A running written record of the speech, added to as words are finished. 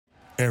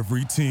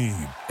Every team,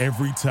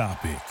 every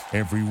topic,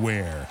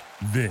 everywhere.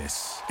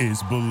 This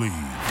is Believe.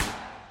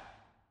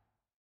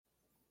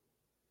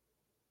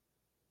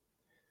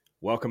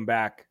 Welcome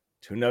back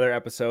to another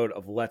episode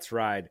of Let's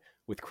Ride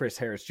with Chris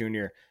Harris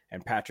Jr.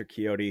 and Patrick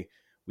Chiotti.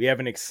 We have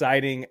an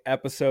exciting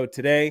episode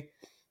today.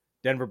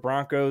 Denver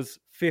Broncos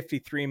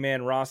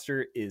 53-man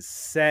roster is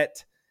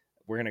set.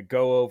 We're going to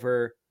go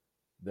over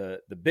the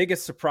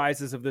biggest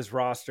surprises of this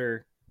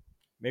roster,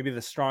 maybe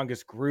the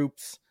strongest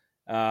groups.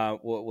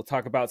 We'll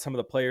talk about some of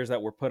the players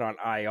that were put on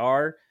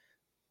IR,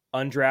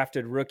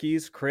 undrafted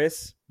rookies.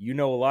 Chris, you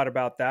know a lot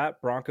about that.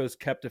 Broncos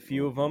kept a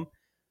few of them.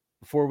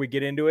 Before we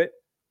get into it,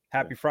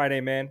 happy Friday,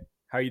 man.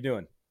 How you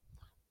doing?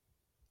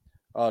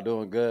 Oh,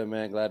 doing good,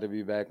 man. Glad to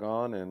be back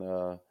on, and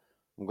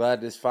I'm glad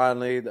this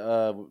finally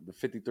the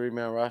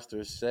 53-man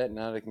roster is set.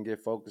 Now they can get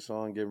focused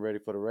on getting ready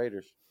for the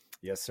Raiders.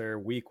 Yes, sir.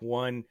 Week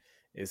 1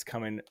 is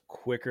coming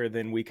quicker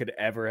than we could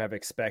ever have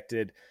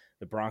expected.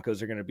 The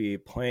Broncos are going to be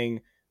playing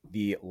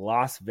the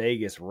Las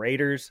Vegas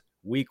Raiders.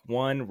 Week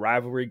 1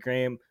 rivalry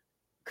game.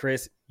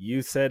 Chris,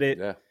 you said it.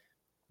 Yeah.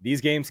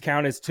 These games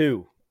count as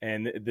 2,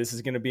 and this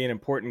is going to be an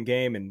important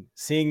game. And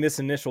seeing this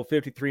initial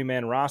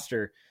 53-man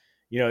roster,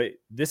 you know,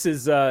 this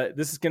is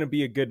going to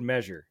be a good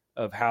measure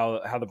of how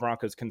the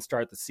Broncos can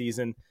start the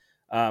season.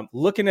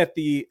 Looking at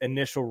the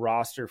initial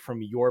roster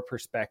from your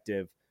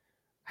perspective,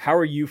 how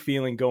are you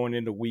feeling going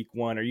into Week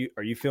 1?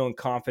 Are you feeling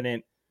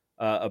confident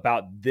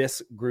about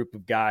this group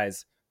of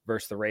guys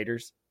versus the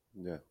Raiders?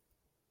 Yeah.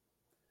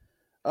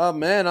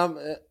 Man, I'm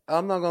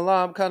not gonna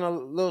lie. I'm kind of a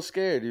little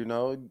scared. You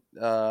know,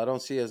 I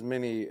don't see as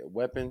many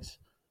weapons,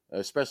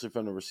 especially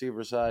from the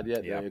receiver side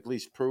yet. Yeah. They're at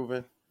least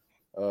proven.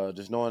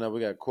 Just knowing that we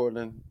got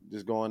Cortland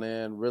just going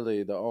in,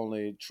 really the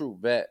only true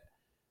vet.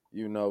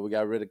 You know, we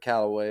got rid of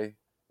Callaway.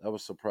 That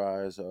was a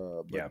surprise.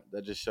 But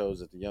that just shows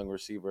that the young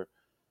receiver,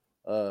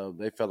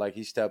 they felt like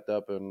he stepped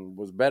up and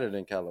was better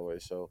than Callaway.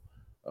 So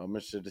I'm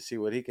interested to see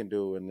what he can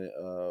do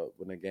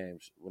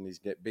when these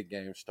big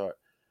games start.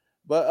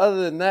 But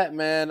other than that,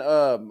 man,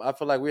 I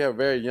feel like we have a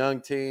very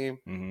young team.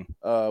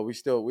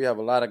 Mm-hmm. We have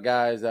a lot of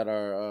guys that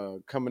are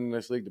coming in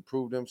this league to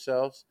prove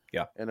themselves,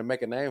 and to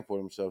make a name for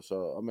themselves.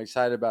 So I'm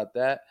excited about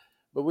that.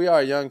 But we are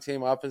a young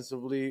team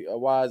offensively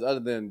wise, other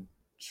than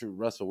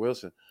Russell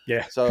Wilson.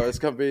 Yeah. So it's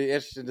gonna be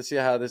interesting to see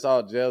how this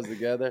all gels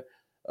together.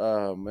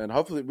 And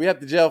hopefully we have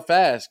to gel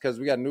fast because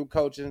we got new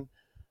coaching,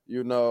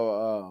 you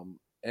know,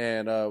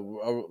 and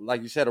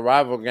like you said, a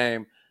rival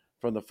game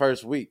from the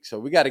first week. So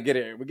we got to get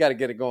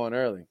it going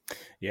early.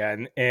 Yeah.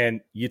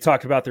 And you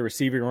talked about the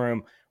receiving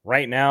room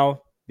right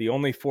now. The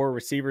only 4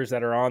 receivers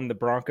that are on the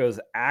Broncos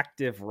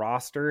active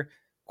roster,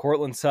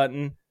 Cortland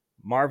Sutton,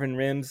 Marvin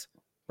Mims,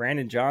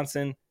 Brandon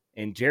Johnson,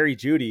 and Jerry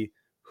Jeudy,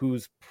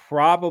 who's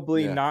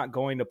probably not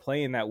going to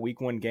play in that Week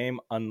 1 game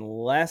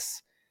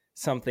unless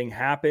something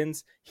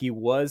happens. He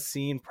was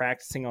seen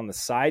practicing on the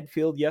side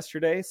field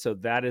yesterday, so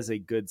that is a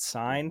good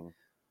sign. Mm-hmm.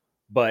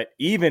 But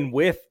even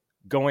with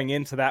going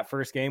into that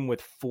first game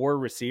with 4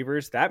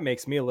 receivers, that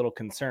makes me a little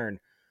concerned.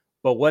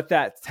 But what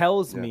that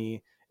tells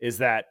me is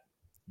that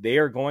they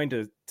are going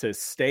to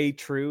stay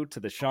true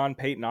to the Sean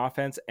Payton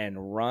offense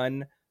and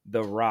run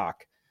the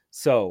rock.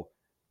 So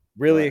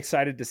really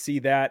excited to see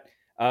that.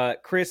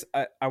 Chris,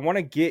 I want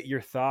to get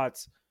your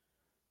thoughts.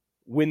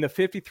 When the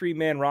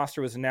 53-man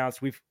roster was announced,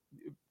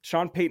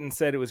 Sean Payton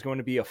said it was going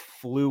to be a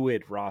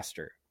fluid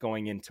roster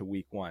going into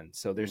Week 1.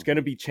 So there's going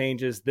to be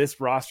changes.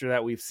 This roster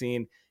that we've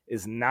seen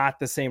is not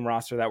the same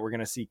roster that we're going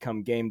to see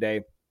come game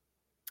day.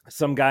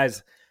 Some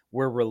guys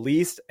were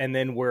released and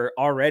then were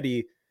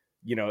already,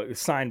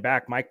 signed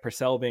back. Mike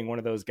Purcell being one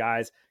of those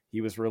guys. He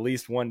was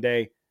released one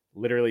day,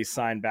 literally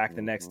signed back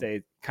the next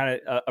day.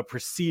 Kind of a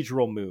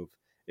procedural move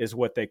is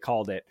what they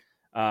called it,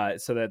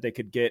 so that they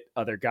could get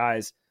other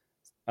guys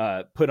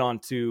put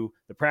onto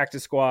the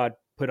practice squad,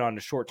 put on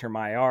a short-term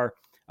IR.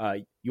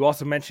 You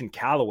also mentioned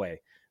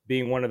Callaway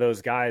being one of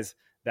those guys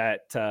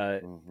that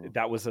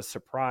that was a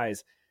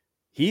surprise.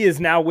 He is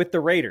now with the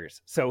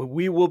Raiders, so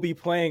we will be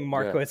playing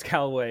Marquez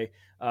Callaway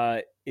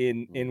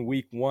in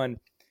Week 1.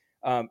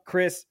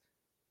 Chris,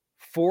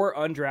 4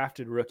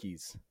 undrafted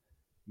rookies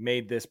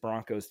made this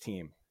Broncos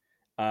team.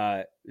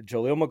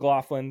 Jaleel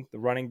McLaughlin, the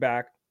running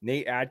back,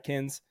 Nate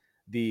Adkins,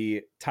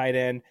 the tight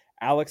end,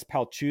 Alex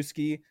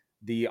Palczewski,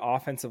 the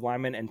offensive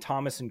lineman, and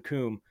Thomas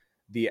Nkoum,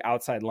 the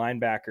outside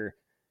linebacker.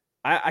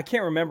 I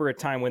can't remember a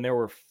time when there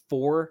were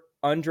 4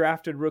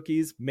 undrafted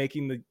rookies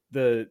making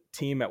the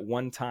team at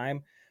one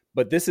time.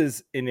 But this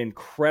is an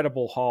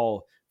incredible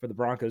haul for the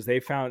Broncos.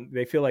 They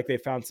feel like they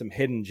found some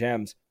hidden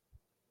gems.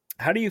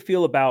 How do you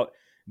feel about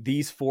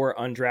these 4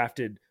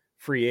 undrafted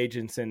free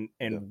agents and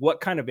what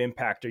kind of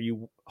impact are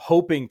you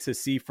hoping to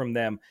see from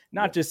them,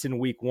 not just in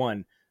Week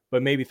 1,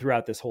 but maybe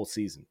throughout this whole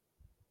season?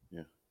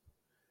 Yeah.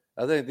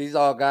 I think these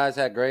all guys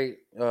had great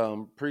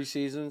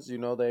preseasons. You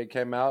know, they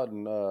came out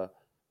and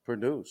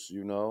produced,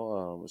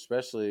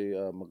 especially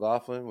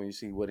McLaughlin, when you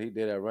see what he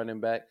did at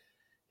running back.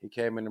 He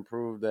came in and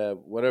proved that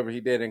whatever he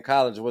did in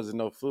college wasn't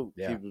no fluke.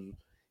 Yeah.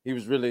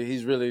 He's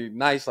really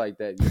nice like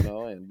that,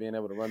 and being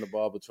able to run the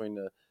ball between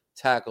the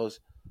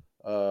tackles.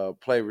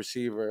 play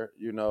receiver.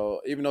 You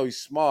know, even though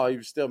he's small, he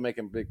was still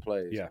making big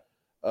plays. Yeah.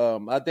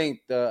 I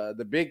think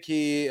the big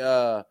key.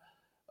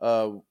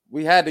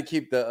 We had to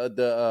keep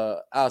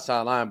the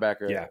outside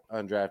linebacker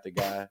undrafted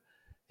guy.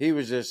 He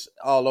was just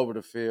all over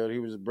the field. He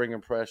was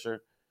bringing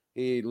pressure.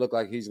 He looked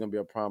like he's going to be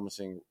a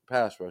promising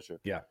pass rusher.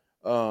 Yeah.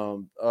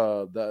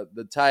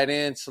 The tight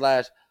end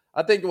slash.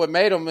 I think what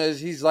made him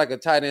is he's like a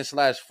tight end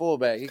slash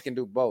fullback. He can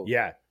do both.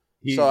 Yeah.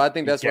 So I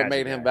think that's what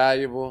made him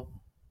valuable.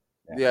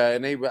 Yeah,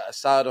 and he was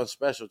solid on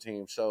special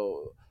teams.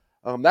 So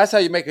that's how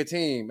you make a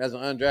team as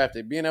an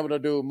undrafted. Being able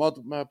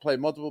to play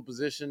multiple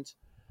positions,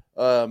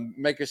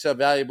 make yourself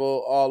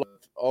valuable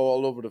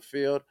all over the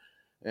field.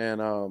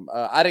 And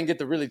I didn't get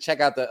to really check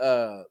out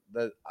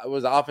it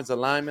was the offensive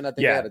lineman. I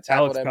think they had a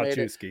tackle Alex that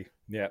Palczewski.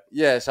 made it.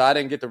 Yeah. So I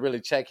didn't get to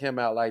really check him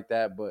out like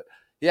that, but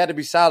he had to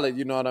be solid.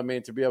 You know what I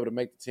mean, to be able to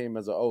make the team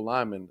as an O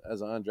lineman,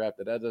 as an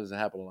undrafted. That doesn't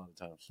happen a lot of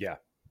times. Yeah.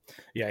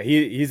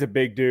 He's a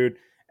big dude.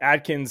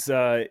 Adkins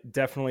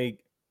definitely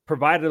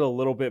provided a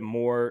little bit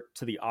more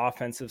to the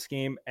offensive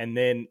scheme, and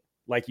then,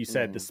 like you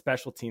said, the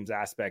special teams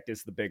aspect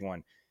is the big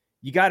one.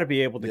 You got to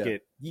be able to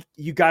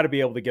you got to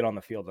be able to get on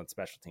the field on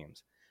special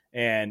teams.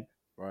 And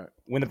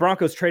when the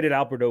Broncos traded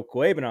Alberto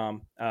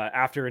Cuebanam,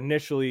 after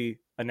initially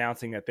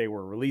announcing that they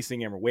were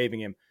releasing him or waiving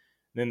him,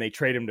 then they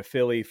trade him to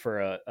Philly for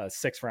a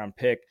 6th-round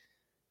pick.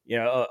 You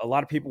know, a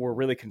lot of people were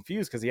really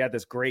confused because he had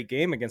this great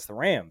game against the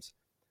Rams.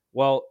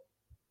 Well,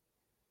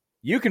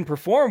 you can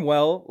perform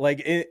well,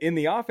 like in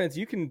the offense.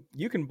 You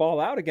can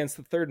ball out against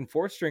the 3rd and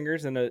 4th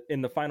stringers in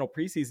the final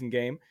preseason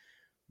game,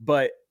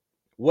 but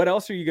what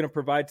else are you going to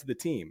provide to the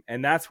team?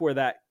 And that's where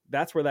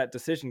that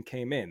decision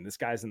came in. This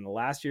guy's in the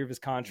last year of his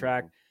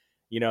contract.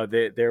 You know,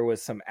 there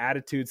was some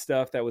attitude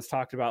stuff that was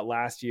talked about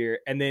last year,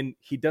 and then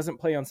he doesn't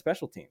play on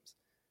special teams.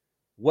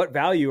 What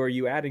value are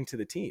you adding to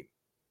the team?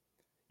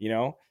 You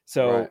know,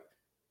 so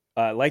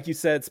like you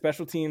said,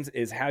 special teams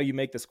is how you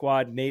make the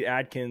squad. Nate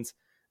Adkins,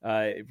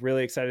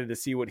 really excited to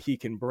see what he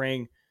can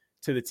bring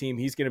to the team.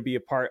 He's going to be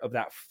a part of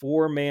that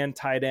 4-man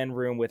tight end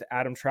room with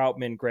Adam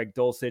Troutman, Greg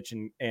Dulcich,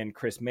 and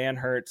Chris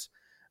Manhertz.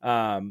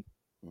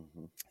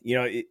 You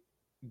know,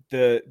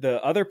 the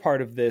other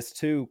part of this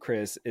too,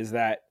 Chris, is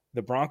that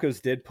the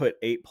Broncos did put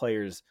 8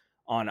 players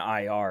on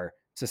IR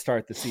to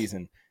start the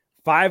season.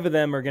 5 of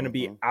them are going to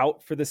be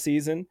out for the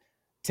season.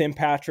 Tim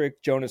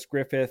Patrick, Jonas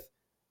Griffith,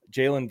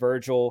 Jalen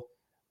Virgil,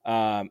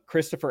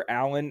 Christopher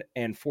Allen,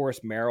 and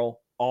Forrest Merrill.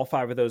 All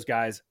 5 of those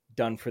guys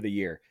done for the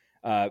year.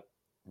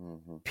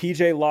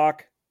 PJ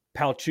Locke,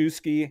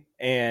 Palczewski,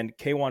 and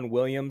K'Wan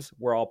Williams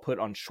were all put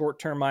on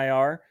short-term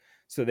IR,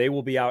 so they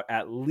will be out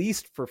at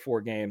least for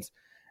 4 games.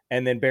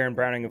 And then Baron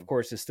Browning, of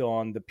course, is still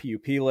on the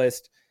PUP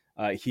list.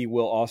 He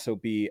will also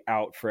be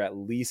out for at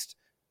least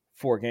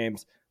 4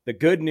 games. The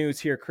good news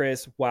here,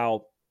 Chris,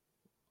 while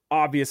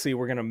obviously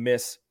we're going to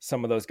miss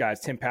some of those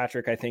guys, Tim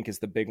Patrick, I think, is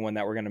the big one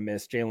that we're going to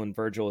miss. Jalen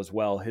Virgil as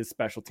well, his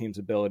special teams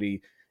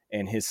ability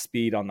and his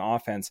speed on the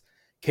offense.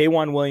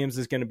 K'Wan Williams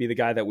is going to be the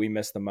guy that we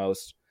miss the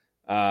most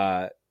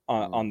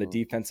on the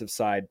defensive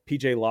side.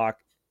 PJ Locke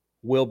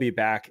will be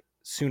back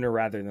sooner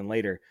rather than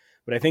later.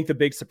 But I think the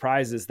big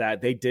surprise is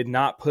that they did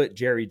not put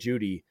Jerry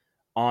Jeudy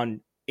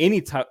on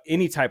any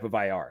type of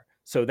IR.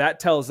 So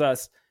that tells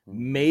us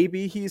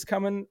maybe he's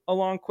coming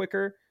along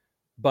quicker,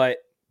 but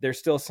there's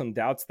still some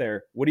doubts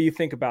there. What do you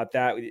think about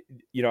that?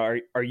 You know,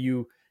 are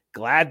you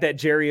glad that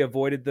Jerry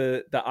avoided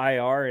the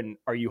IR, and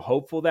are you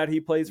hopeful that he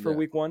plays for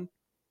week 1?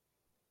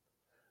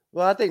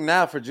 Well, I think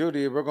now for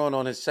Jeudy, we're going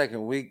on his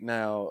 2nd week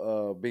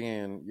now,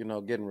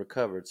 getting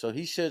recovered. So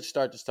he should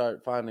start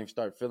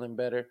feeling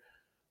better.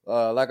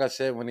 Like I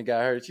said, when he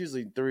got hurt, it's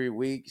usually 3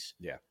 weeks.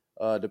 Yeah.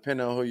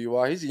 Depending on who you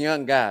are. He's a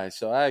young guy,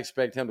 so I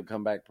expect him to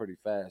come back pretty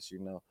fast, you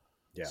know.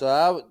 Yeah.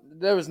 So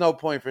there was no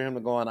point for him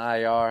to go on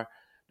IR.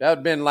 That would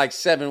have been like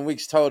 7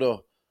 weeks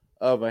total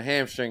of a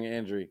hamstring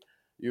injury,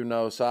 you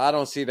know. So I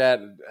don't see that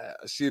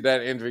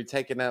injury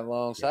taking that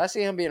long. So I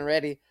see him being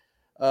ready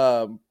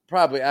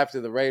probably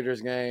after the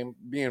Raiders game,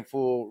 being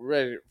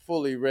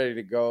fully ready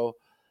to go.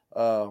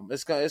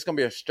 It's gonna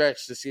be a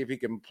stretch to see if he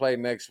can play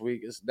next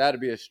week. That'll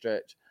be a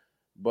stretch.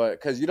 But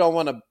because you don't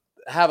want to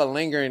have a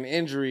lingering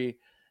injury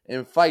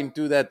and fighting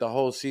through that the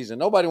whole season.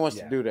 Nobody wants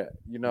to do that,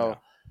 you know. Yeah.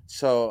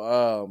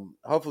 So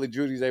hopefully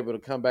Judy's able to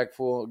come back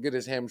full, get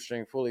his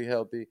hamstring fully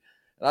healthy.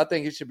 And I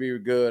think he should be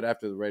good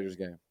after the Raiders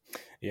game.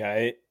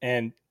 Yeah,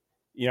 and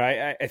you know,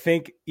 I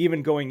think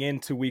even going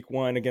into week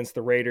 1 against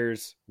the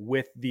Raiders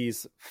with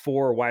these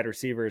 4 wide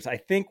receivers, I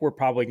think we're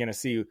probably going to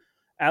see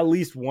at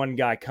least one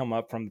guy come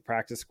up from the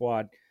practice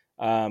squad.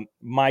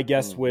 My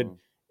guess would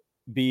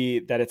be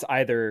that it's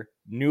either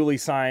newly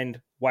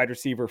signed wide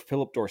receiver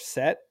Philip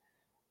Dorsett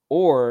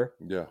or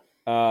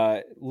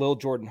Lil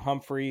Jordan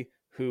Humphrey,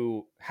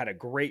 who had a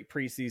great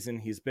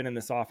preseason. He's been in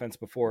this offense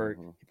before.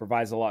 He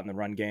provides a lot in the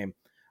run game.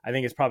 I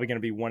think it's probably going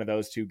to be one of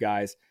those 2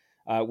 guys,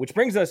 which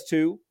brings us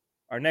to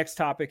our next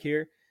topic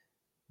here,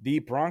 the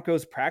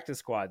Broncos practice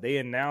squad. They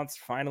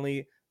announced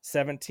finally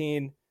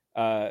 17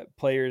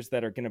 players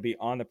that are going to be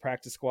on the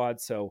practice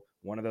squad. So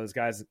one of those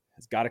guys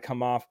has got to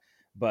come off,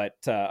 but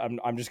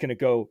I'm just going to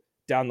go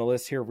down the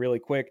list here really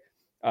quick.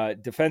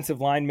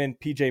 Defensive lineman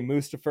PJ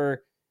Mustafer,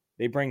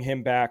 they bring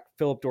him back.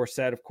 Philip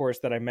Dorsett, of course,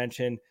 that I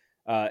mentioned.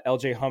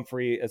 LJ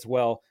Humphrey as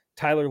well.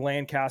 Tyler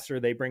Lancaster,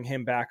 they bring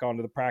him back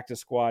onto the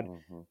practice squad.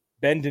 Mm-hmm.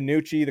 Ben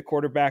DiNucci, the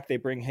quarterback, they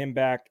bring him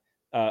back.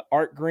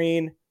 Art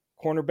Green,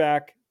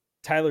 cornerback.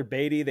 Tyler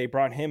Beatty, they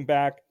brought him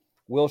back.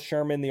 Will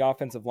Sherman, the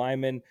offensive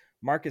lineman.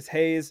 Marcus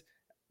Hayes,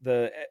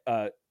 the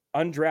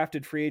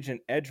undrafted free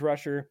agent edge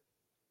rusher.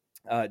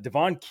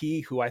 Devon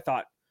Key, who I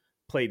thought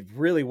played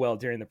really well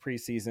during the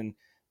preseason.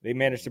 They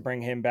managed to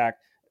bring him back.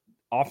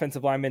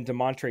 Offensive lineman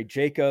DeMontre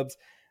Jacobs.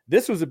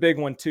 This was a big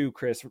one too,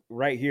 Chris,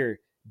 right here.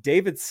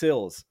 David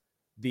Sills,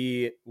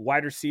 the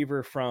wide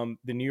receiver from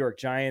the New York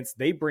Giants,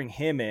 they bring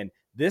him in.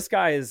 This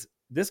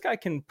guy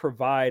can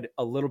provide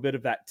a little bit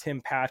of that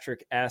Tim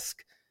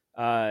Patrick-esque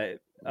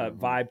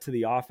vibe to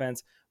the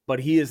offense, but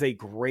he is a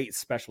great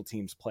special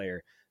teams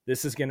player.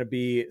 This is going to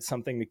be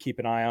something to keep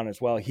an eye on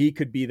as well. He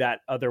could be that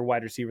other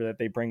wide receiver that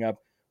they bring up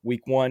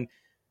week 1.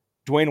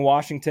 Dwayne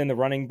Washington, the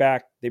running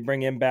back, they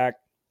bring him back.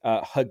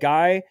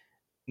 Hagai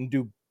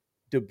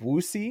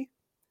Debussy,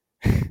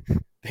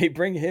 they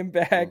bring him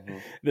back. Mm-hmm.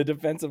 The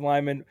defensive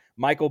lineman,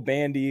 Michael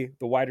Bandy,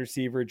 the wide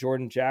receiver,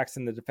 Jordan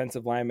Jackson, the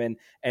defensive lineman,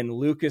 and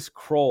Lucas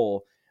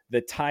Kroll,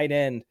 the tight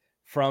end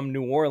from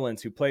New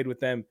Orleans, who played with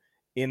them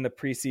in the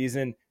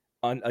preseason.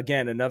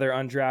 Again, another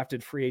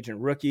undrafted free agent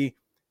rookie.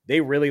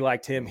 They really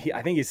liked him.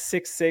 I think he's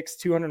 6'6",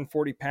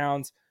 240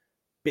 pounds,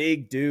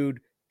 big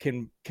dude,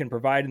 can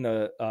provide in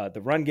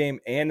the run game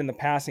and in the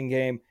passing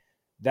game.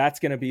 That's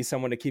going to be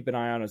someone to keep an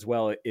eye on as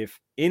well.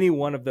 If any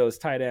one of those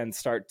tight ends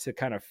start to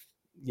kind of,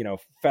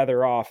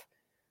 feather off,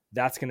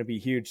 that's going to be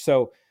huge.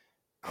 So,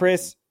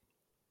 Chris,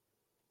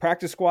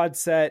 practice squad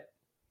set.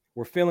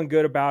 We're feeling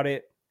good about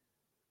it.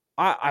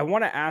 I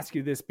want to ask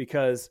you this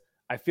because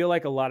I feel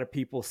like a lot of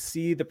people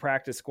see the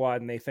practice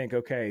squad and they think,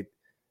 okay,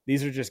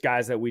 these are just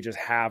guys that we just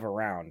have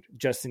around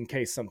just in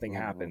case something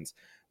happens.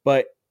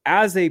 But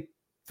as a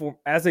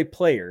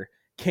player,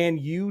 can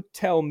you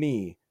tell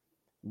me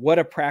what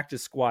a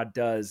practice squad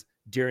does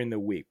during the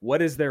week?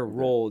 What is their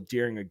role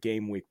during a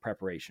game week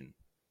preparation?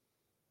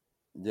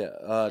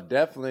 Yeah,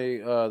 definitely.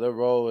 Their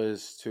role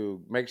is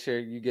to make sure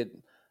you get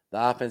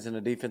the offense and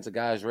the defensive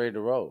guys ready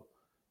to roll.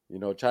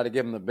 Try to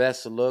give them the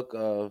best look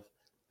of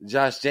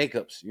Josh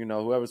Jacobs.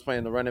 Whoever's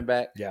playing the running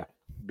back. Yeah.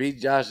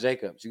 Beat Josh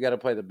Jacobs. You got to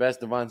play the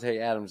best Devontae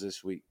Adams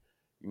this week.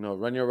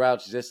 Run your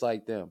routes just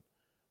like them.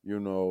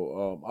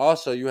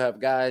 Also, you have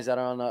guys that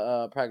are on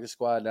the practice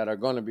squad that are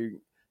going to be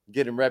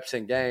getting reps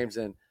in games.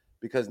 And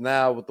because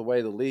now with the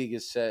way the league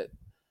is set,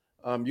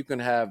 you can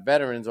have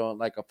veterans on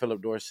like a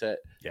Philip Dorsett.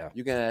 Yeah.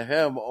 You can have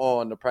him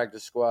on the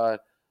practice squad,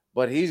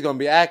 but he's going to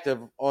be active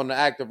on the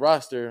active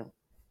roster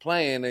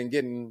playing and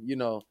getting,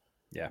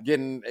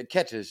 getting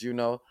catches,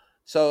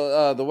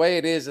 So the way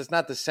it is, it's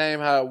not the same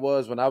how it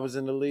was when I was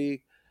in the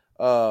league.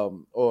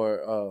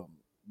 Or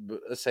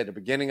let's say the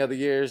beginning of the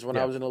years when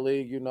I was in the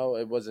league,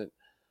 it wasn't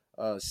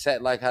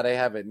set like how they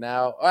have it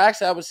now. Or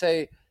actually, I would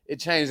say it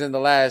changed in the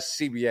last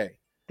CBA.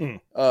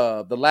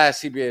 The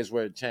last CBA is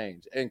where it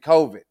changed. And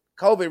COVID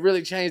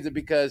really changed it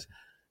because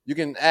you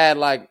can add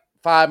like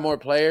 5 more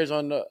players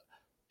on the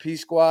P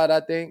squad,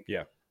 I think.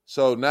 Yeah.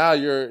 So now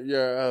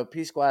your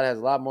P squad has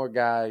a lot more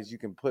guys. You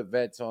can put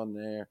vets on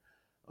there,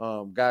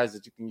 guys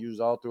that you can use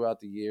all throughout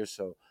the year.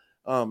 So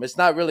it's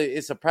not really,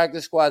 it's a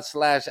practice squad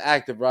 /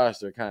 active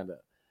roster kind of.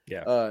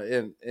 Yeah.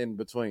 In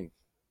between.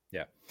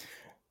 Yeah.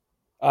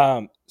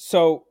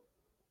 So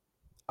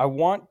I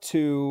wanted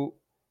to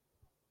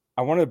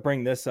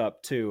bring this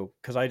up too,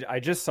 because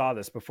I just saw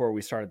this before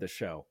we started the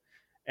show.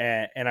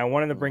 And I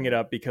wanted to bring it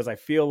up because I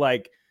feel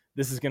like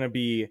this is going to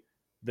be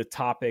the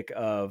topic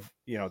of,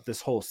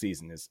 this whole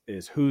season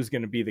is who's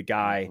going to be the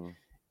guy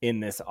in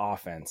this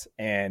offense.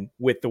 And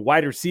with the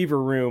wide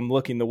receiver room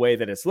looking the way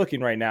that it's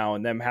looking right now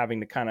and them having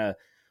to kind of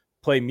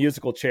play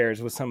musical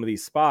chairs with some of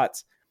these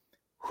spots,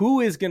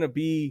 who is going to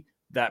be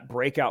that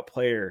breakout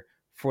player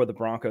for the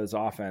Broncos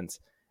offense?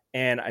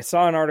 And I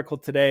saw an article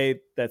today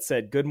that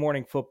said Good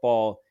Morning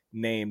Football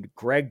named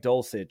Greg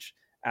Dulcich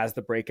as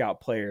the breakout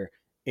player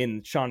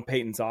in Sean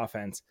Payton's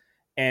offense.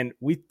 And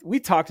we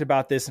talked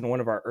about this in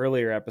one of our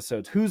earlier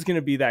episodes. Who's going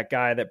to be that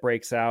guy that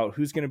breaks out?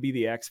 Who's going to be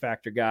the X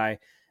factor guy?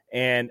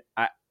 And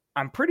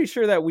I'm pretty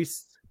sure that we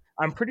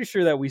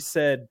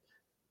said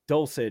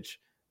Dulcich,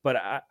 but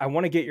I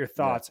want to get your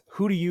thoughts. Yeah.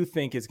 Who do you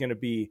think is going to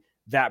be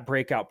that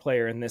breakout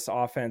player in this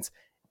offense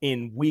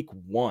in week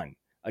 1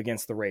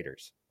 against the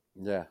Raiders?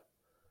 Yeah,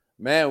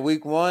 man,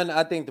 week 1,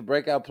 I think the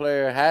breakout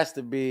player has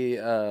to be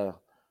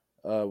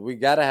we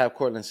got to have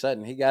Courtland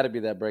Sutton. He got to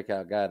be that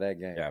breakout guy that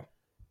game. Yeah.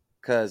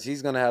 Because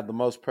he's going to have the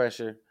most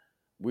pressure.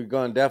 We're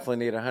going to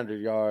definitely need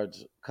 100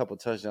 yards, a couple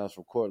touchdowns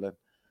from Courtland.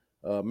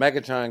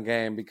 Megatron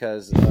game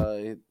because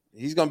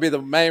he's going to be the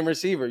main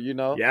receiver,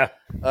 Yeah.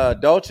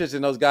 Dulcich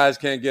and those guys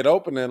can't get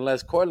open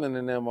unless Courtland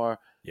and them are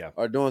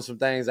doing some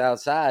things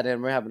outside,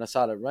 and we're having a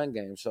solid run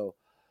game. So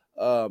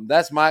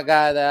that's my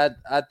guy that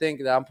I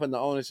think that I'm putting the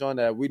onus on,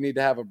 that we need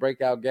to have a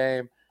breakout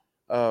game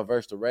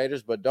versus the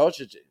Raiders. But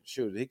Dulcich,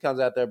 shoot, he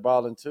comes out there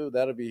balling too.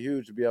 That'll be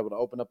huge to be able to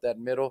open up that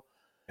middle.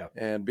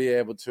 and be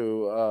able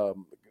to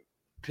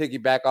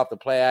piggyback off the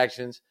play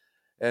actions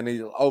and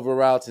the over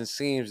routes and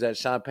seams that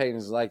Sean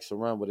Payton likes to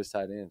run with his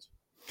tight ends.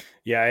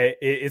 Yeah,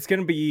 it's going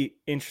to be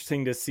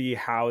interesting to see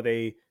how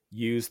they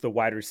use the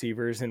wide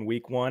receivers in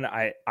week one.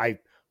 I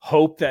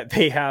hope that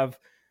they have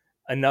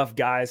enough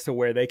guys to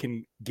where they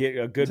can get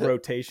a good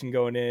rotation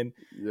going in.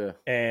 Yeah.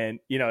 And,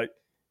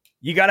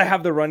 you got to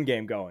have the run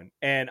game going.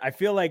 And I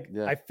feel like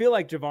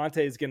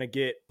Javonte is going to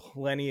get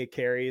plenty of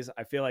carries.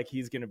 I feel like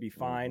he's going to be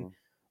fine. Mm-hmm.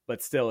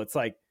 But still, it's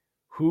like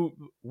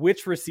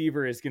which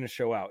receiver is going to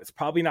show out? It's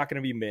probably not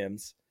going to be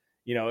Mims.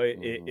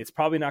 It's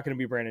probably not going to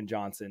be Brandon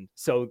Johnson.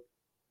 So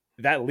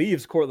that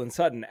leaves Courtland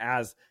Sutton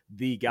as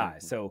the guy.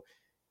 Mm-hmm. So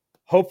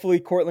hopefully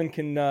Courtland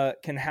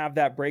can have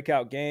that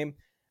breakout game.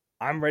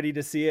 I'm ready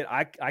to see it.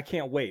 I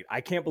can't wait.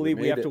 I can't believe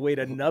we have to wait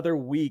another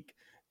week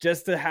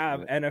just to have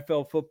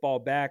NFL football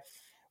back.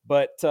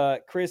 But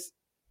Chris,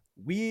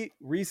 we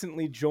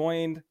recently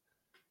joined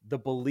the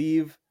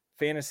Believe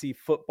Fantasy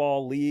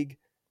Football League.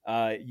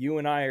 You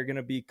and I are going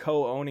to be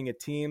co-owning a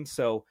team.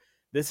 So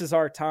this is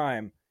our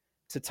time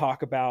to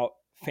talk about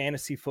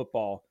fantasy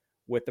football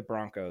with the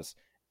Broncos.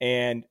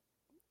 And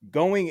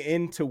going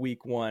into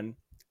week one,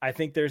 I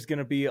think there's going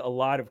to be a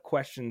lot of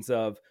questions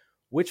of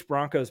which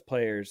Broncos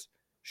players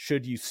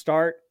should you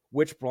start,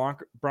 which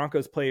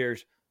Broncos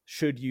players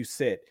should you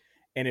sit.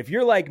 And if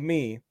you're like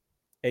me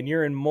and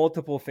you're in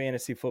multiple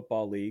fantasy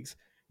football leagues,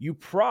 you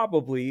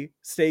probably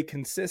stay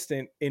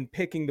consistent in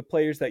picking the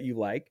players that you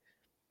like.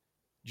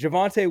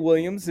 Javonte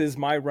Williams is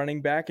my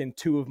running back in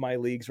 2 of my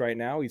leagues right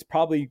now. He's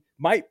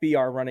might be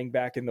our running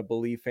back in the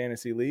Believe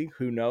Fantasy League.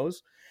 Who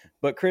knows?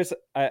 But Chris,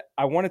 I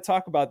want to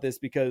talk about this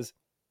because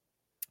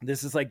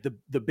this is like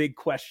the big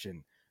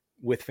question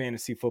with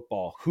fantasy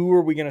football. Who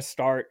are we going to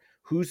start?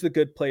 Who's the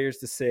good players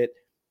to sit?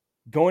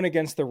 Going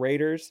against the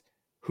Raiders,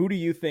 who do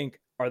you think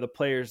are the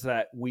players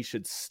that we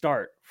should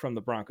start from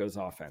the Broncos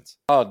offense?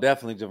 Oh,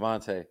 definitely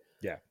Javonte.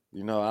 Yeah.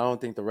 I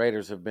don't think the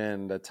Raiders have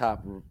been the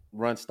top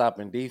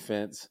run-stopping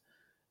defense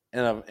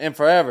in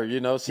forever,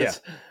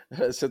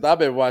 since I've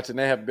been watching,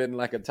 they have been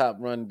like a top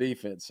run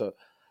defense. So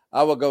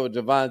I would go with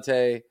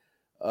Javonte,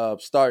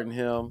 starting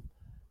him.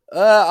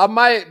 I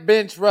might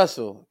bench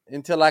Russell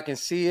until I can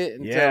see it,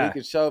 until he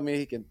can show me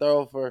he can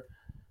throw for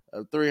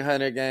a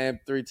 300 game,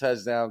 3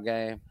 touchdown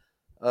game.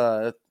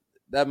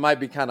 That might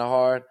be kind of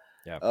hard.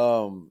 Yeah.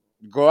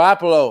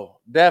 Garoppolo,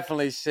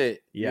 definitely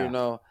sit.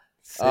 Yeah.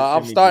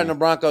 I'm starting the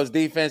Broncos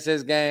defense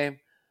this game.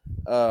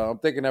 I'm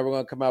thinking that we're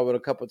going to come out with a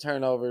couple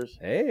turnovers.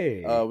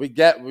 Hey. We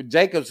got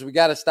Jacobs. We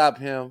got to stop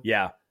him.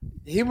 Yeah.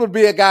 He would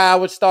be a guy I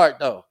would start,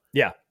 though.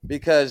 Yeah.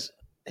 Because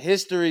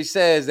history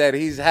says that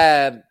he's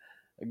had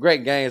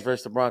great games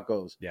versus the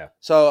Broncos. Yeah.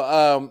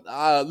 So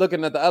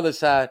looking at the other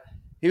side,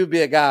 he would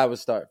be a guy I would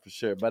start for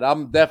sure. But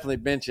I'm definitely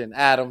benching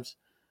Adams.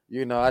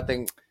 I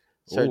think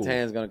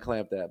Surtain's going to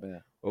clamp that,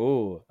 man.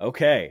 Oh,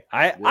 okay.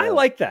 I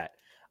like that.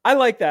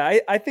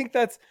 I think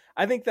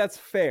that's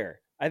fair.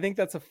 I think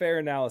that's a fair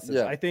analysis.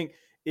 Yeah. I think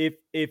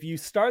if you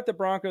start the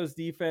Broncos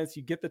defense,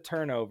 you get the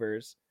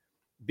turnovers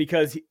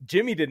because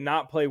Jimmy did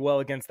not play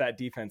well against that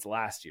defense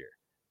last year.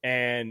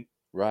 And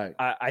right.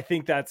 I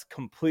think that's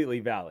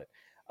completely valid.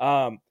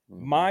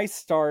 My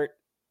starting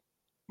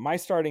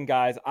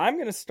guys, I'm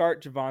going to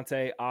start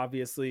Javonte,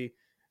 obviously.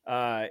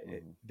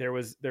 There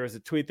was a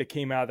tweet that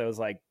came out that was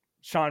like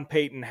Sean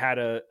Payton had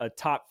a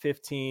top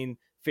 15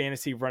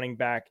 fantasy running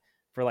back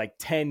for like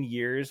 10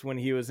 years when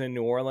he was in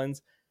New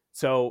Orleans.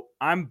 So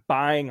I'm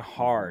buying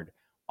hard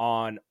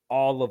on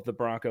all of the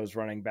Broncos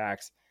running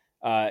backs.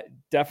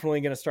 Definitely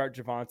going to start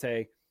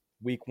Javonte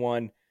week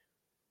one.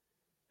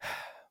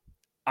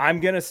 I'm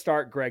going to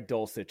start Greg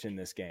Dulcich in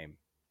this game.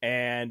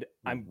 And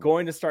I'm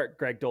going to start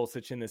Greg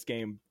Dulcich in this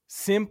game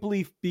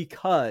simply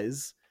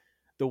because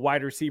the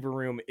wide receiver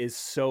room is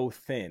so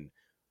thin.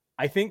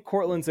 I think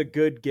Courtland's a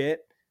good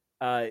get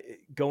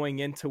going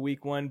into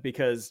week one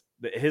because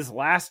his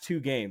last 2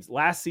 games,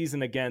 last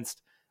season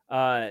against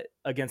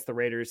the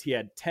Raiders, he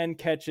had 10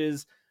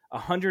 catches,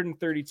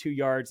 132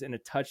 yards, and a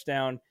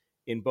touchdown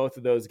in both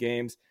of those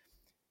games.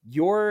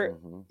 Your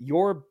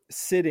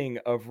sitting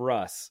of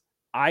Russ,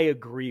 I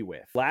agree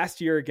with.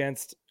 Last year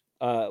against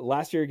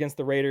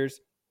the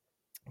Raiders,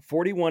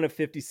 41 of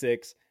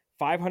 56,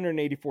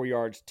 584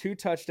 yards, 2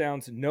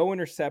 touchdowns, no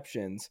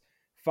interceptions,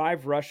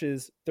 5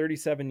 rushes,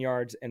 37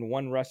 yards, and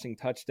 1 rushing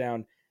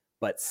touchdown,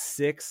 but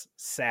 6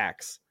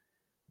 sacks.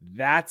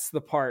 That's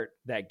the part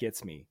that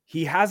gets me.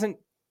 He hasn't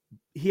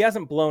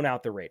blown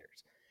out the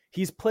Raiders.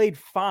 He's played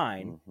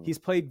fine. He's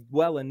played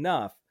well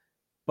enough,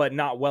 but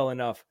not well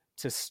enough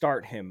to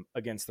start him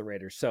against the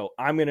Raiders. So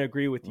I'm going to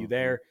agree with you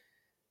there.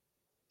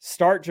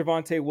 Start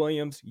Javonte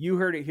Williams. You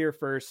heard it here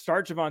first.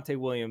 Start Javonte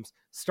Williams.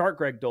 Start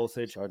Greg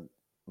Dulcich.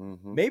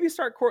 Maybe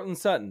start Courtland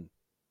Sutton.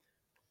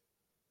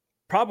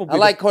 Probably. I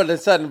like Courtland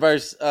Sutton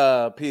versus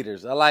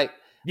Peters. I like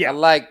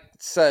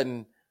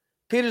Sutton.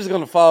 Peters is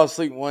going to fall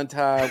asleep one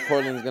time.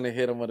 Courtland's going to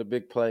hit him with a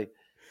big play.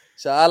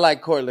 So I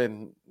like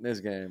Courtland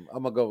this game.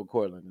 I'm going to go with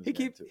Courtland. He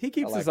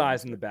keeps his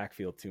eyes in the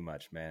backfield too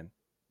much, man.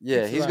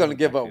 Yeah, he's going to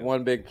give up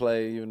one big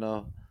play,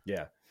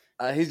 Yeah.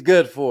 He's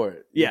good for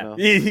it. Yeah,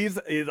 he's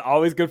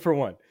always good for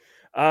one.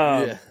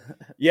 Yeah.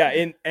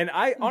 And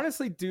I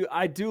honestly do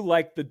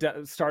like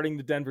starting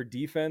the Denver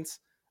defense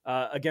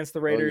against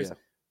the Raiders. Oh, yeah.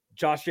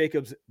 Josh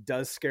Jacobs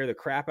does scare the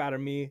crap out of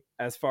me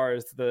as far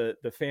as the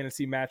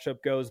fantasy matchup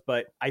goes,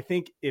 but I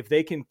think if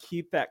they can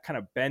keep that kind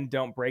of bend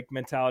don't break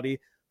mentality,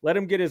 let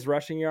him get his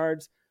rushing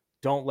yards,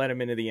 don't let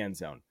him into the end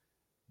zone.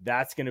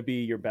 That's going to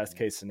be your best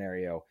case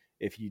scenario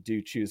if you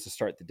do choose to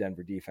start the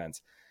Denver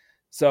defense.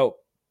 So,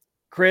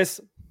 Chris,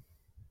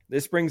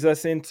 this brings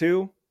us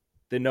into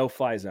the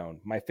no-fly zone,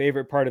 my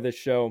favorite part of this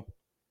show,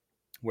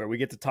 where we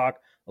get to talk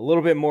a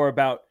little bit more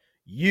about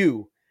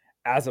you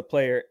as a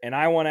player. And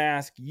I want to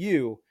ask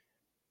you,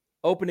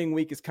 opening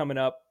week is coming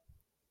up.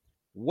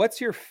 What's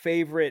your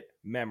favorite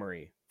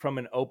memory from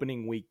an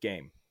opening week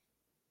game?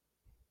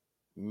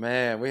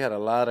 Man, we had a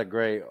lot of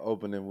great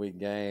opening week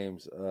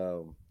games.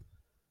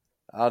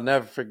 I'll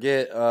never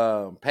forget.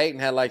 Peyton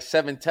had like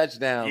 7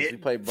 touchdowns. We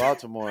played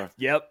Baltimore.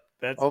 Yep.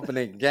 That's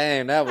opening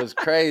game. That was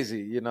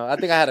crazy. I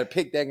think I had to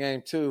pick that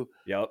game too.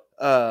 Yep.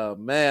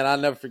 Man, I'll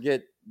never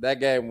forget that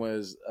game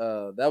was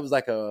that was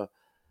like a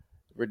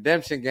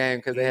redemption game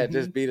because they had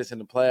just beat us in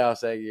the playoffs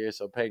that year.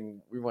 So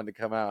Peyton, we wanted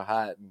to come out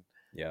hot. And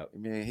I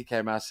mean, he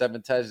came out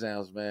 7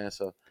 touchdowns, man.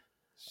 So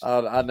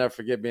I'll never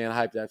forget being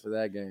hyped after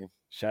that game.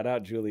 Shout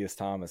out Julius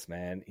Thomas,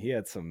 man. He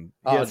had some.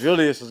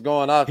 Julius was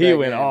going off. He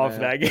went off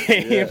that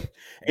game. Yeah.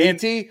 And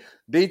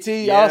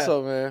DT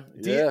also, man.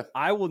 Yeah.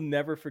 I will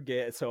never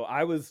forget. So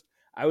I was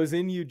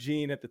in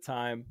Eugene at the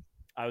time.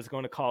 I was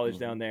going to college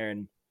down there,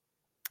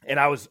 and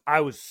I was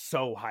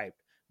so hyped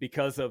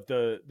because of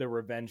the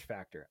revenge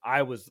factor.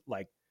 I was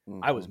like,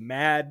 I was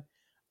mad.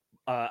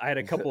 I had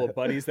a couple of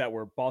buddies that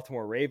were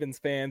Baltimore Ravens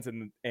fans,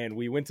 and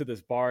we went to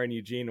this bar in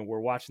Eugene, and we're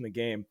watching the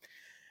game.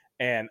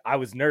 And I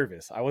was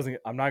nervous.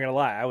 I'm not going to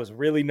lie. I was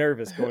really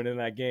nervous going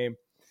into that game.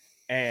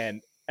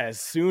 And as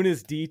soon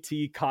as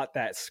DT caught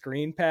that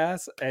screen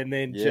pass and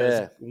then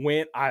just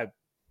went, I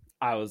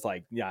was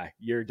like, yeah,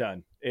 you're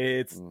done.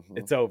 It's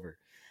over.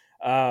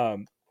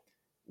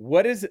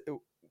 What is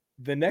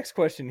the next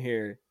question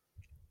here?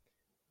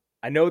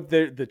 I know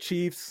the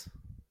Chiefs,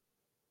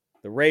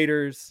 the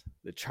Raiders,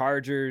 the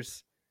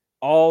Chargers,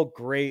 all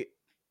great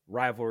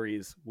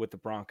rivalries with the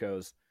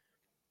Broncos.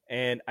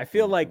 And I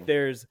feel like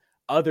there's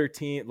other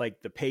team, like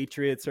the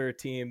Patriots are a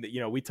team that,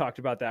 we talked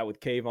about that with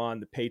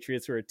Kayvon. The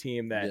Patriots are a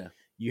team that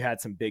you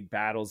had some big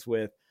battles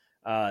with.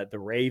 The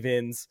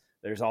Ravens,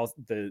 there's all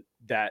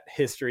that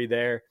history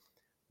there.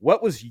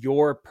 What was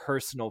your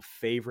personal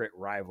favorite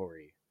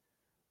rivalry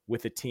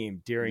with a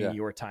team during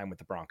your time with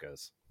the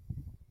Broncos?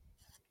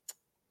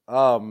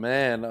 Oh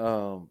man,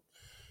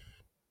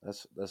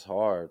 that's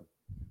hard.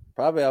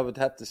 Probably I would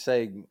have to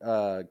say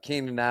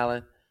Keenan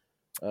Allen.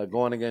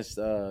 Going against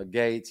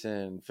Gates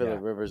and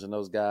Phillip Rivers and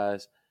those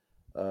guys,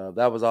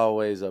 that was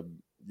always a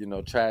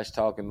trash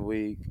talking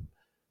week.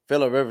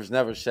 Phillip Rivers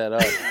never shut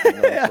up.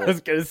 I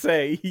was gonna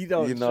say he's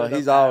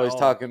always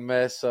talking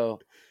mess. So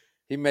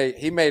he made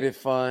it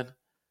fun,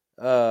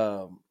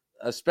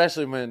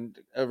 especially when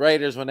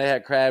Raiders when they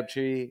had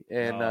Crabtree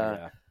and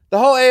the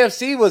whole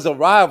AFC was a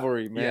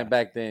rivalry, man.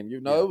 Back then,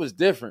 it was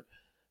different.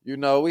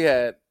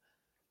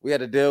 We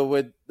had to deal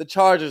with the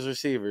Chargers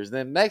receivers.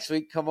 Then next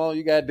week, come on,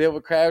 you got to deal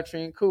with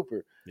Crabtree and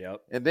Cooper.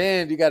 Yep. And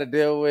then you got to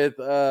deal with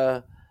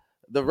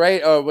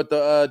what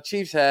the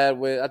Chiefs had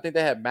with. I think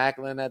they had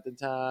Macklin at the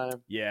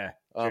time. Yeah.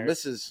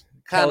 This is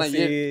kind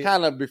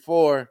of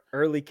before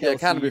early Kelsey.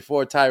 kind of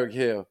before Tyreek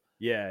Hill.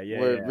 Yeah.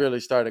 Where it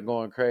really started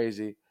going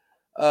crazy.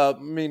 I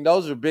mean,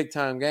 those are big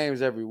time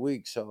games every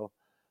week. So,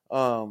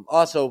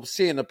 also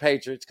seeing the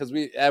Patriots because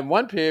at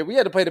one period we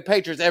had to play the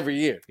Patriots every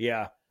year.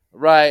 Yeah.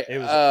 Right. It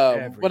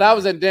was when I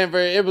was in Denver,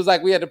 it was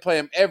like we had to play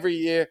them every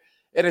year.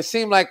 And it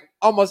seemed like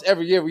almost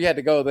every year we had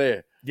to go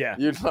there. Yeah.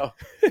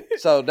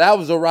 So that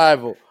was a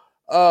rival.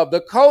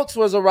 The Colts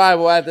was a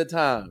rival at the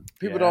time.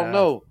 People don't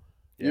know.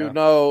 Yeah.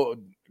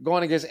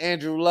 Going against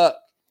Andrew Luck,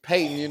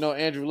 Peyton,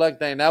 Andrew Luck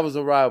thing, that was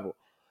a rival.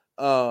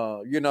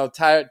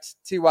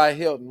 T.Y.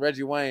 Hilton,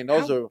 Reggie Wayne,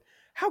 those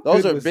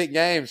are big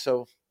games.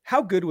 So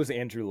how good was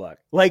Andrew Luck?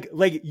 Like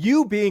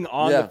you being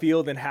on the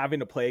field and having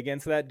to play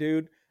against that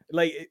dude.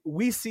 Like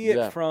we see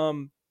it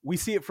from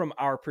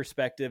our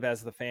perspective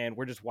as the fan.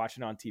 We're just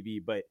watching on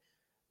TV, but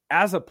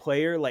as a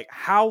player, like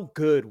how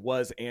good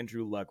was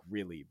Andrew Luck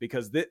really?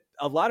 Because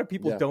a lot of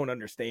people don't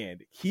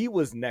understand. He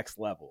was next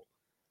level.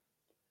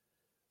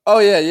 Oh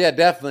yeah,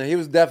 definitely. He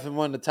was definitely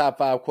one of the top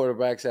 5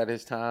 quarterbacks at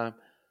his time.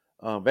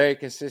 Very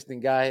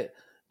consistent guy.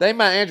 Think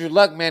about Andrew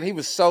Luck, man. He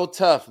was so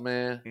tough,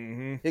 man.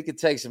 Mm-hmm. He could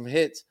take some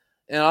hits,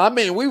 and I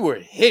mean, we were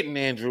hitting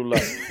Andrew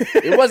Luck.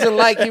 It wasn't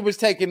like he was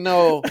taking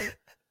no.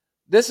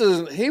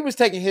 He was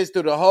taking hits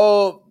through the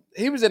whole.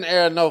 He was in the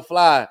air of no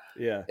fly.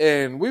 Yeah.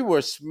 And we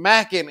were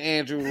smacking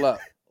Andrew Luck.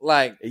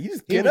 Like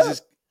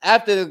just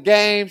after the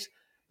games,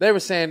 they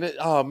were saying that,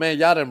 oh man,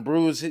 y'all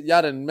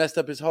done messed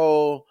up his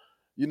whole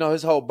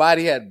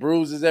body had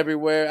bruises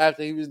everywhere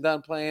after he was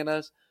done playing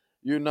us.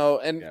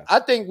 And I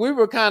think we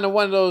were kind of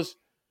one of those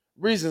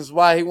reasons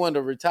why he wanted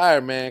to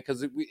retire, man,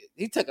 because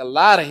he took a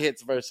lot of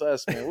hits versus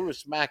us, man. We were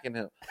smacking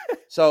him.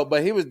 So,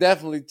 but he was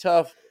definitely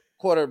tough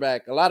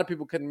quarterback. A lot of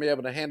people couldn't be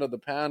able to handle the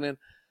pounding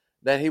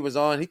that he was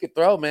on. He could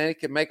throw, man. He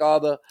could make all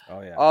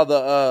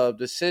the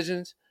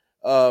decisions.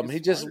 He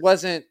just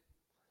wasn't.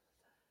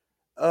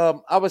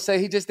 I would say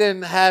he just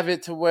didn't have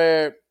it to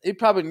where he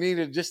probably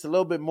needed just a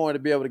little bit more to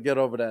be able to get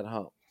over that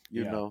hump.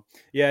 You know.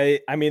 Yeah,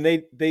 I mean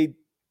they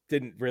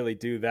didn't really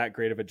do that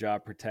great of a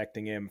job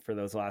protecting him for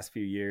those last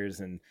few years,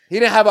 and he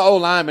didn't have an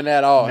O-lineman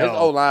at all. No. His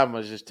O-line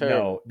was just terrible.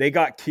 No, they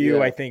got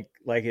Q. I think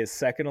like his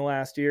second to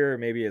last year, or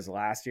maybe his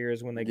last year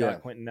is when they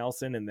got Quentin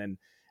Nelson, and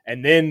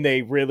then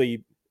they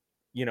really,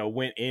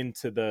 went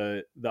into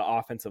the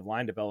offensive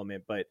line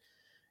development. But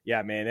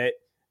yeah, man,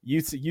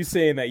 you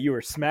saying that you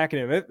were smacking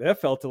him,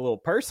 that felt a little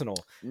personal.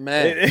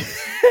 Man,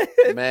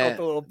 man, felt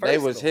a little personal.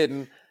 They was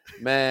hitting.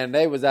 Man,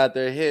 they was out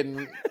there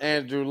hitting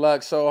Andrew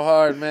Luck so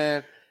hard,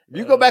 man. If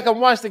you go back and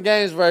watch the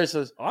games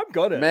versus, I'm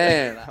gonna go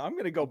back.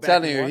 I'm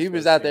telling you, he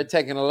was out there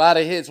taking a lot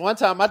of hits. One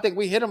time, I think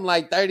we hit him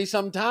like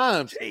 30-some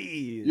times.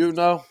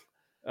 Jeez.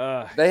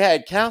 They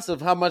had counts of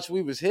how much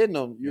we was hitting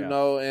them.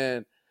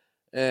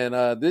 And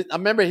I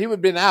remember he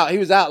would been out. He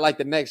was out like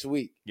the next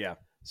week. Yeah.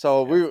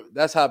 So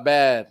that's how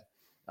bad.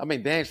 I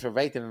mean, Dan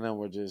Trevathan and them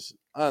were just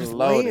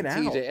unloading.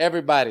 TJ,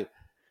 everybody.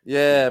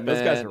 Yeah, man.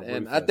 Those guys are ruthless.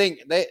 And I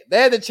think they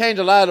had to change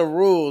a lot of the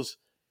rules,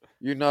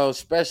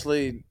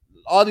 especially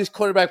all these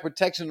quarterback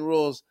protection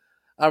rules.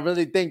 I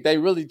really think they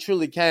really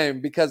truly came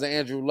because of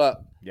Andrew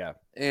Luck. Yeah.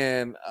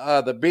 And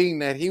the beating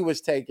that he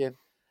was taking.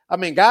 I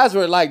mean, guys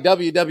were like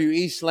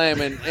WWE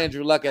slamming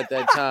Andrew Luck at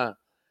that time.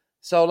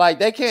 So, like,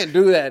 they can't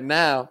do that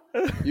now,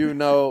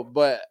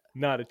 but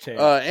not a chance.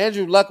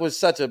 Andrew Luck was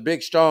such a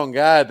big, strong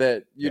guy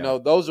that,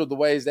 those were the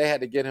ways they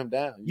had to get him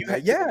down. You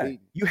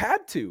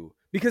had to.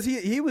 Because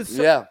he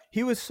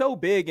was so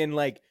big, and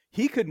like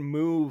he could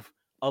move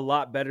a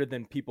lot better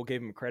than people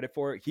gave him credit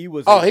for. He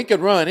could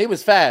run. He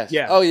was fast.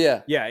 Yeah. Oh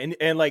yeah. Yeah.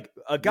 And like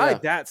a guy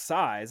that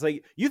size,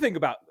 like you think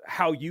about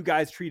how you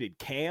guys treated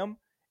Cam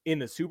in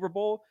the Super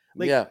Bowl.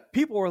 Like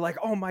people were like,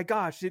 "Oh my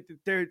gosh,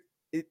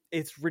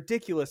 it's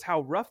ridiculous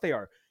how rough they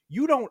are."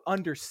 You don't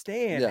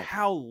understand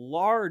how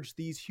large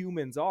these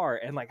humans are,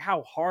 and like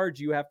how hard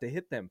you have to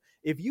hit them.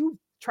 If you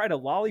try to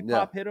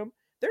lollipop hit them,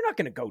 they're not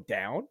going to go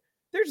down.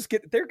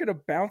 They're going to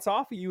bounce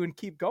off of you and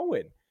keep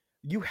going.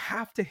 You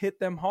have to hit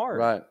them hard.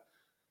 Right.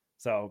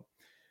 So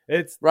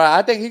it's right.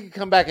 I think he could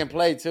come back and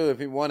play too if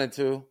he wanted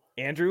to.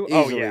 Andrew?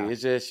 Easily. Oh yeah.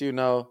 It's just, he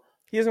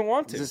doesn't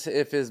want to. Just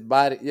if his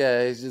body,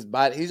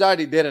 he's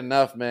already did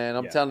enough, man.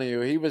 I'm telling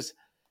you, he was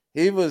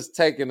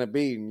taking a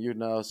beating,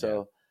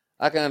 so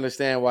I can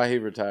understand why he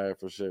retired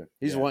for sure.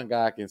 He's one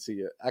guy I can see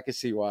it. I can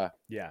see why.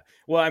 Yeah.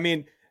 Well, I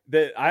mean,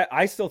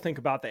 I still think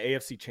about the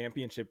AFC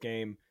Championship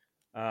game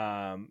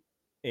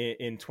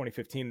in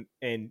 2015,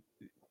 and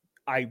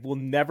I will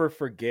never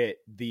forget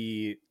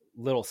the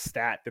little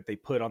stat that they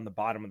put on the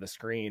bottom of the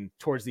screen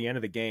towards the end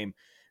of the game.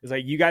 It was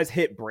like, you guys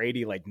hit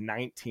Brady like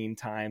 19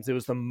 times. It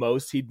was the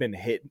most he'd been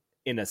hit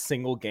in a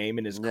single game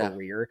in his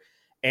career.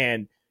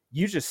 And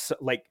you just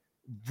like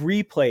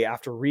replay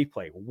after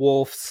replay,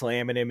 Wolf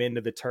slamming him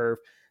into the turf,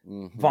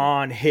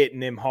 Vaughn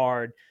hitting him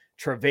hard,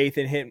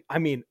 Trevathan hitting. I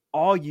mean,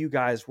 all you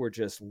guys were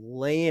just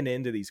laying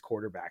into these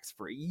quarterbacks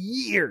for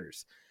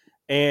years.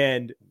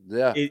 And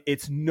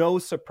it's no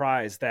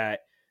surprise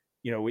that,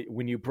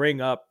 when you bring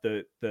up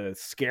the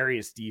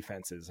scariest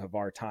defenses of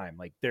our time,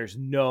 like there's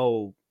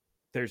no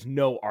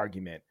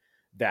argument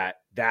that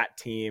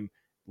team,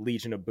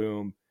 Legion of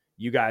Boom,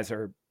 you guys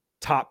are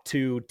top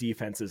 2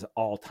 defenses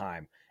all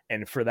time.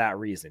 And for that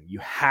reason, you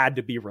had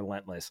to be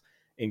relentless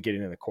in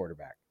getting to the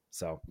quarterback.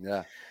 So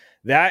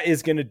that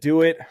is going to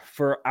do it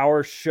for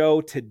our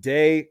show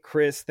today.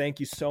 Chris, thank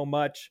you so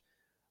much.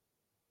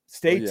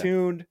 Stay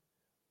tuned.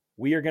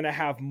 We are going to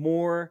have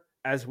more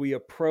as we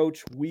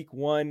approach week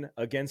 1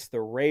 against the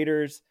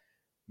Raiders.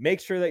 Make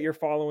sure that you're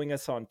following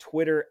us on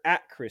Twitter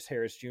at Chris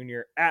Harris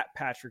Jr., at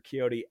Patrick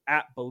Chiotti,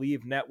 at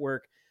Believe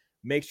Network.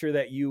 Make sure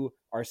that you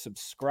are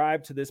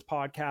subscribed to this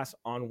podcast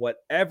on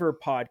whatever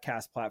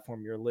podcast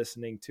platform you're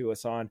listening to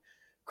us on.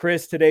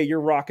 Chris, today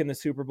you're rocking the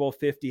Super Bowl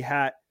 50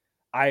 hat.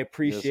 I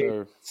appreciate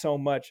it so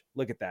much.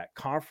 Look at that.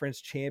 Conference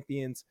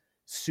champions,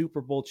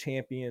 Super Bowl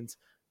champions.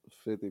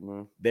 50,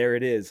 man. There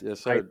it is.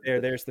 Yes, sir.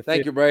 Right there's the 50.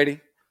 Thank you, Brady.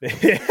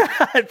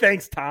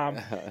 Thanks, Tom.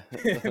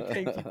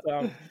 Thank you,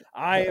 Tom.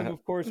 I am,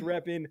 of course,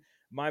 repping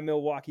my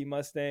Milwaukee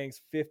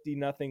Mustangs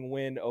 50-0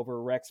 win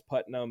over Rex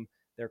Putnam,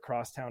 their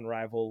crosstown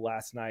rival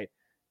last night.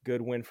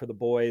 Good win for the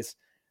boys.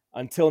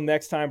 Until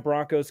next time,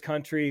 Broncos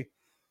country,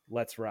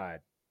 let's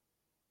ride.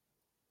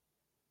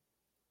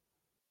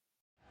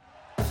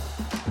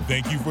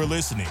 Thank you for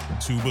listening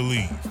to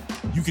Believe.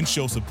 You can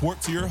show support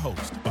to your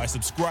host by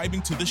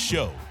subscribing to the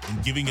show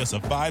and giving us a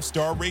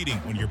 5-star rating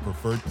on your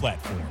preferred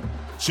platform.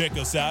 Check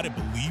us out at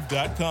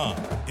Believe.com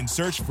and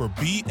search for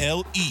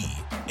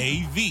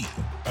BLEAV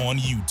on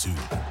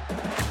YouTube.